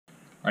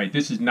Alright,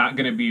 this is not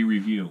going to be a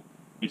review.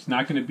 It's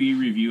not going to be a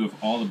review of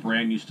all the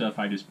brand new stuff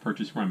I just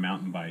purchased for my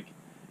mountain bike.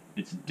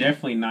 It's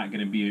definitely not going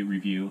to be a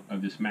review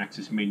of this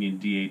Maxxis Minion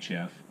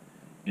DHF.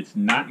 It's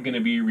not going to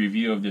be a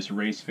review of this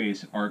Race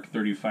Face Arc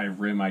 35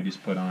 rim I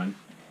just put on.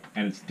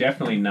 And it's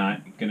definitely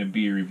not going to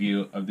be a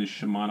review of this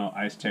Shimano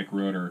Ice Tech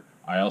Rotor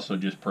I also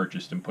just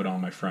purchased and put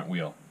on my front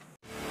wheel.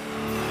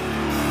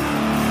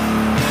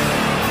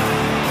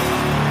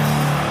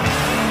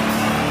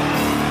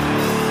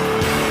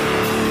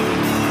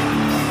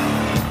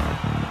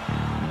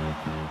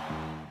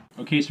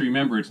 Okay, so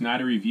remember, it's not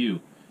a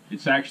review.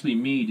 It's actually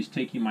me just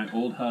taking my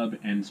old hub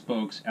and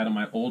spokes out of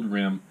my old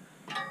rim,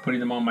 putting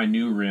them on my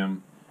new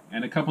rim,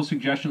 and a couple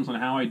suggestions on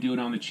how I do it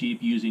on the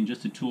cheap using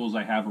just the tools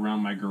I have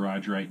around my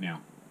garage right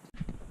now.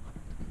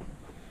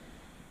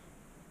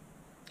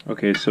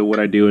 Okay, so what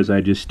I do is I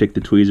just stick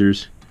the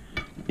tweezers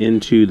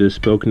into the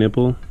spoke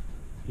nipple.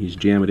 You just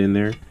jam it in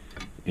there,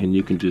 and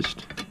you can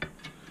just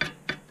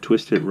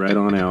twist it right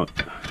on out.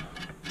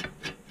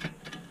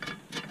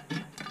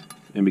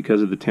 And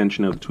because of the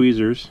tension of the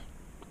tweezers,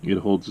 it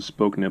holds the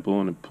spoke nipple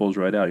and it pulls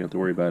right out. You don't have to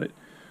worry about it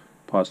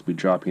possibly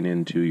dropping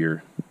into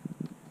your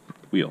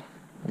wheel.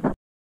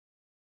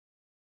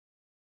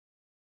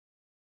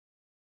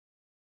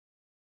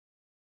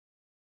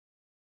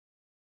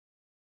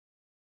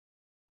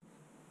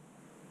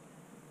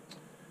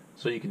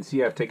 So you can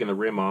see I've taken the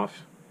rim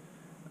off,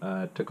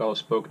 took all the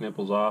spoke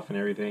nipples off and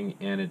everything,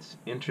 and it's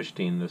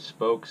interesting, the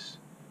spokes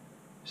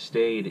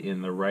stayed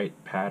in the right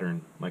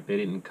pattern. Like, they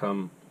didn't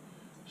come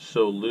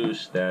so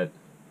loose that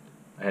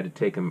I had to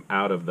take them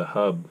out of the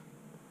hub.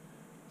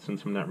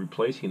 Since I'm not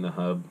replacing the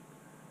hub,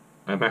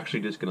 I'm actually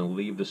just going to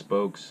leave the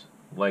spokes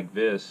like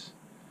this,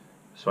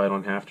 so I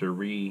don't have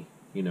to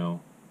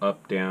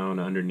up, down,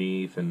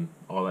 underneath, and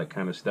all that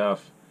kind of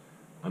stuff.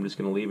 I'm just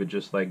going to leave it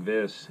just like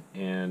this,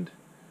 and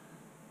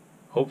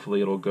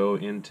hopefully it'll go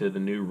into the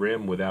new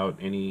rim without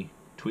any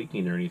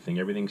tweaking or anything.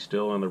 Everything's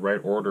still in the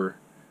right order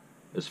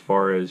as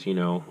far as,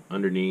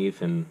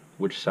 underneath and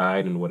which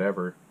side and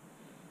whatever.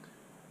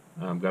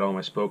 Got all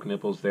my spoke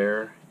nipples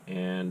there,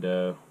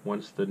 and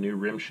once the new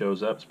rim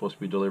shows up, it's supposed to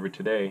be delivered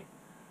today,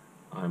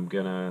 I'm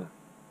gonna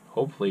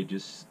hopefully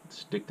just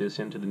stick this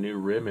into the new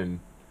rim and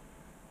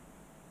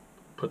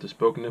put the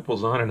spoke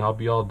nipples on, and I'll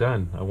be all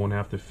done. I won't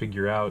have to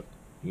figure out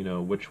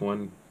which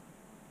one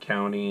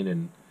counting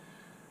and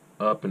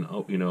up and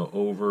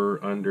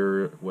over,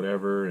 under,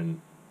 whatever,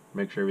 and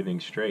make sure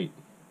everything's straight.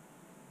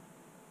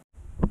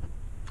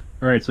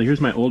 Alright, so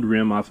here's my old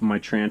rim off of my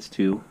Trance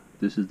 2.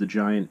 This is the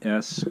Giant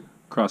S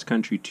Cross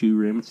Country 2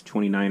 rim. It's a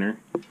 29er.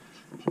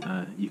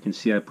 You can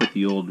see I put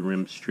the old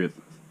rim strip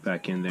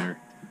back in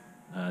there.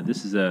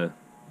 This is a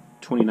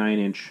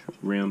 29-inch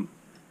rim.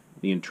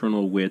 The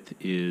internal width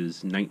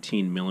is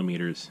 19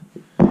 millimeters.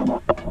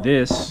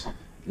 This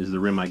is the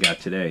rim I got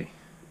today.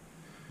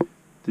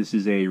 This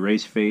is a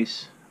Race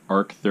Face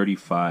Arc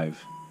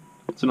 35.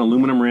 It's an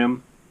aluminum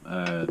rim,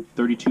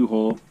 32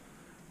 hole,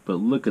 but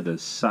look at the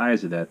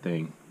size of that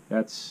thing.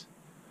 That's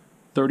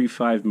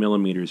 35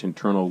 millimeters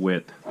internal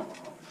width.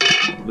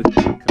 Look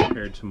at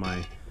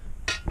it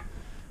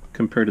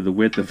compared to the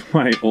width of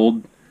my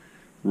old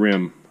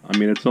rim. I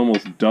mean, it's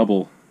almost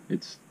double.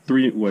 It's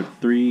three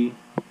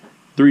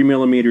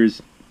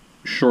millimeters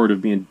short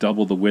of being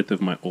double the width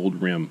of my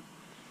old rim.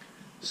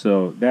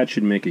 So that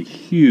should make a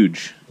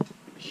huge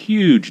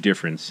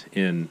difference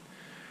in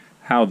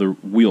how the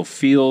wheel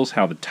feels,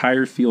 how the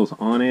tire feels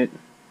on it,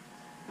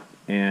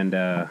 and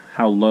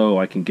how low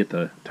I can get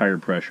the tire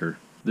pressure.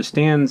 The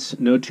Stan's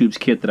No Tubes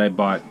kit that I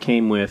bought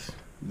came with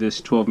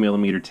this 12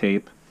 millimeter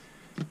tape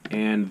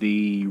and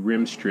the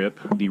rim strip,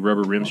 the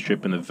rubber rim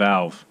strip, and the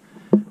valve.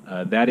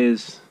 That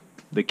is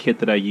the kit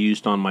that I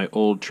used on my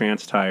old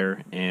Trance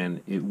tire,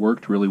 and it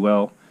worked really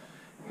well.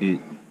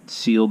 It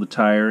sealed the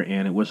tire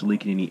and it wasn't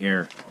leaking any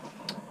air.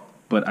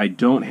 But I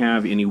don't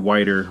have any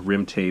wider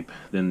rim tape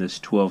than this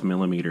 12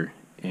 millimeter,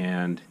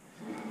 and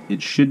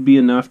it should be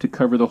enough to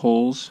cover the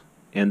holes.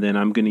 And then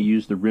I'm going to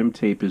use the rim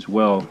tape as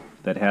well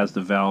that has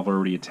the valve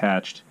already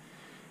attached,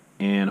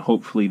 and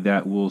hopefully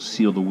that will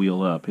seal the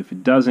wheel up. If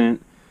it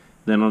doesn't,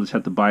 then I'll just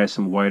have to buy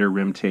some wider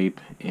rim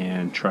tape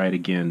and try it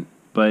again.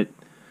 But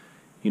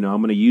I'm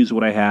going to use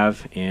what I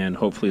have, and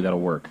hopefully that'll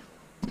work.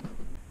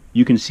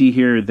 You can see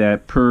here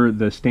that per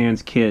the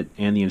Stan's kit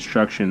and the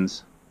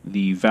instructions,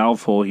 the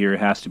valve hole here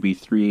has to be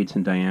 3/8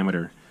 in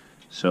diameter.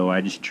 So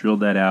I just drilled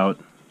that out,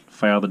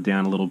 filed it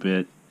down a little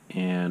bit,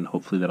 and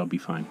hopefully that'll be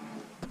fine.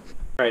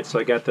 Alright, so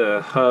I got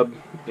the hub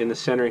in the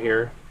center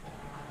here,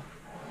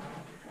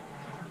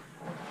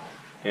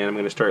 and I'm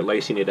going to start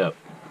lacing it up.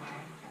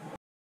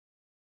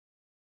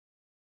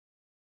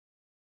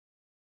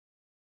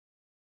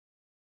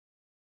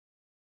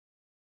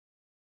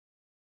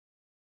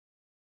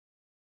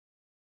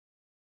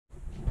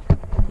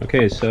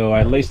 Okay, so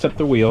I laced up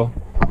the wheel.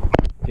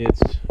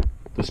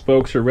 The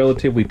spokes are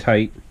relatively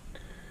tight.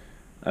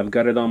 I've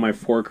got it on my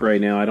fork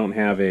right now. I don't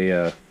have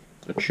a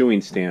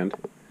chewing stand,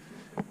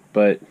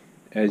 but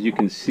as you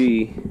can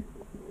see,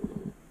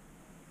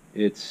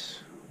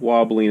 it's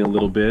wobbling a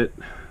little bit.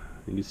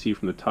 You can see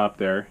from the top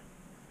there.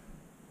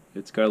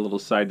 It's got a little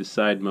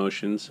side-to-side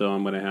motion, so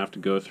I'm going to have to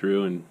go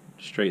through and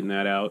straighten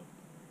that out,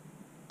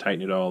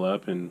 tighten it all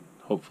up, and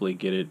hopefully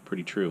get it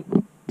pretty true.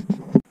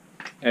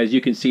 As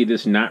you can see,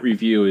 this knot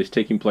review is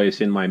taking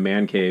place in my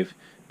man cave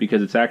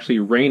because it's actually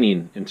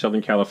raining in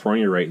Southern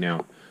California right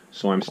now,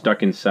 so I'm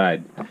stuck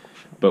inside.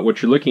 But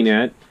what you're looking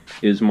at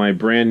is my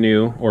brand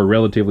new, or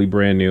relatively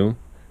brand new,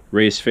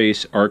 Race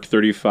Face Arc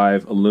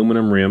 35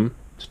 aluminum rim.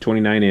 It's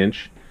 29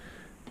 inch.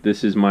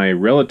 This is my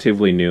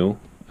relatively new,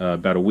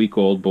 about a week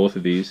old, both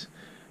of these,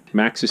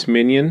 Maxxis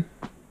Minion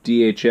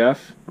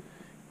DHF.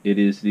 It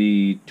is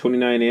the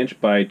 29 inch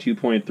by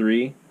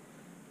 2.3.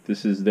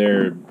 This is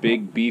their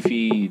big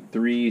beefy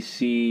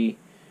 3C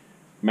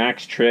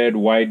max tread,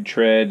 wide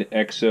tread,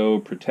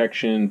 EXO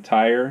protection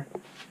tire.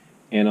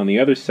 And on the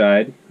other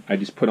side, I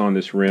just put on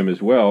this rim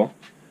as well,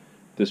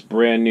 this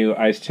brand new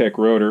Ice Tech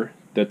rotor.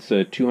 That's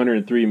a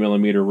 203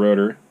 millimeter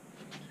rotor.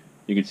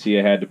 You can see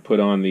I had to put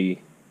on the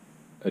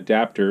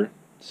adapter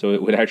so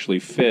it would actually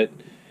fit.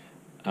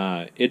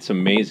 It's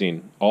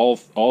amazing. All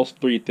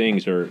three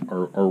things are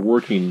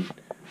working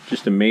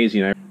just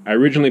amazing. I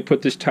originally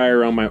put this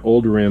tire on my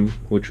old rim,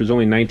 which was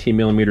only 19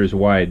 millimeters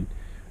wide,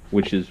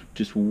 which is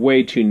just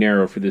way too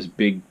narrow for this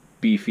big,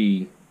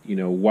 beefy,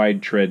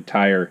 wide tread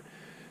tire.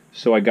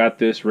 So I got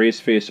this Race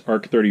Face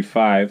Arc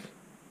 35,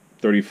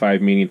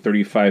 35 meaning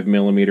 35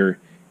 millimeter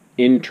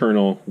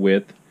internal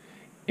width,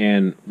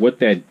 and what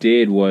that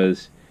did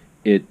was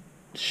it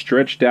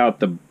stretched out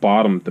the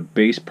bottom, the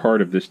base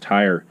part of this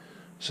tire,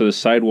 so the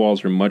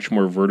sidewalls are much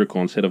more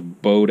vertical instead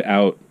of bowed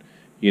out,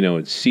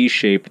 it's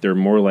C-shaped. They're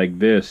more like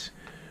this,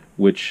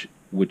 which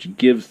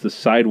gives the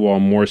sidewall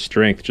more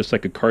strength, just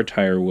like a car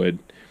tire would.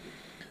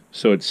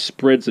 So it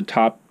spreads the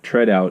top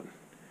tread out,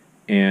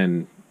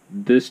 and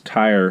this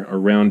tire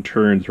around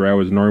turns where I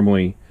was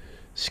normally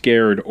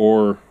scared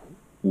or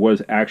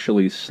was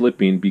actually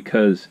slipping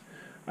because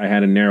I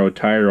had a narrow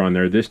tire on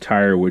there, this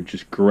tire would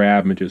just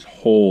grab and just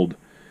hold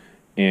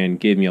and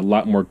gave me a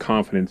lot more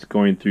confidence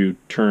going through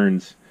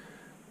turns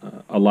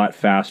a lot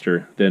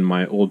faster than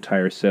my old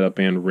tire setup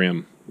and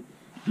rim.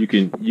 You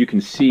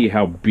can see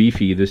how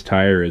beefy this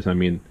tire is. I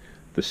mean,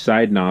 the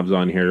side knobs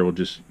on here will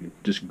just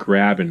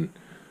grab and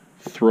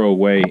throw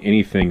away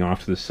anything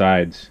off to the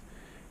sides.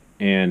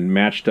 And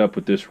matched up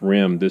with this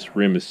rim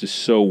is just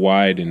so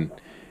wide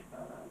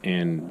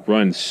and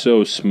runs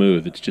so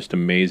smooth. It's just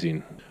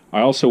amazing. I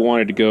also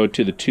wanted to go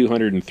to the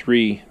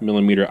 203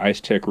 millimeter Ice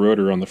Tech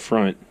rotor on the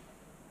front.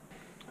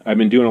 I've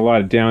been doing a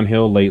lot of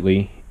downhill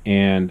lately,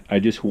 and I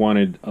just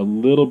wanted a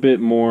little bit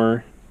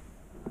more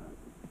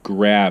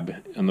grab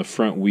on the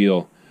front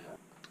wheel.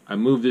 I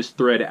moved this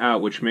thread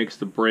out, which makes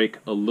the brake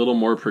a little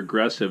more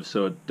progressive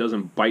so it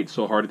doesn't bite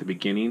so hard at the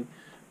beginning,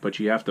 but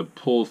you have to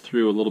pull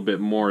through a little bit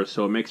more,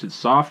 so it makes it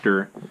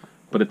softer,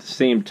 but at the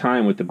same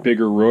time with the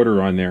bigger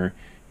rotor on there,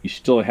 you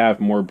still have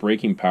more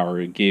braking power.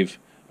 It gave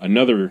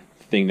another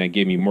thing that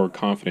gave me more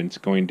confidence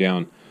going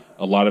down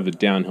a lot of the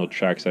downhill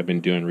tracks I've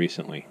been doing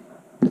recently.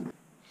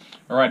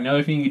 Alright,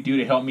 another thing you can do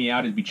to help me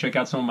out is check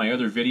out some of my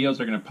other videos.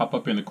 They're going to pop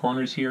up in the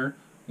corners here.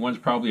 One's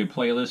probably a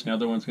playlist,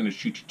 another one's going to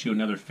shoot you to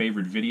another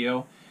favorite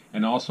video.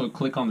 And also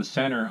click on the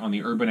center on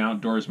the Urban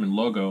Outdoorsman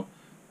logo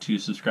to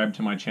subscribe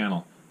to my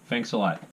channel. Thanks a lot.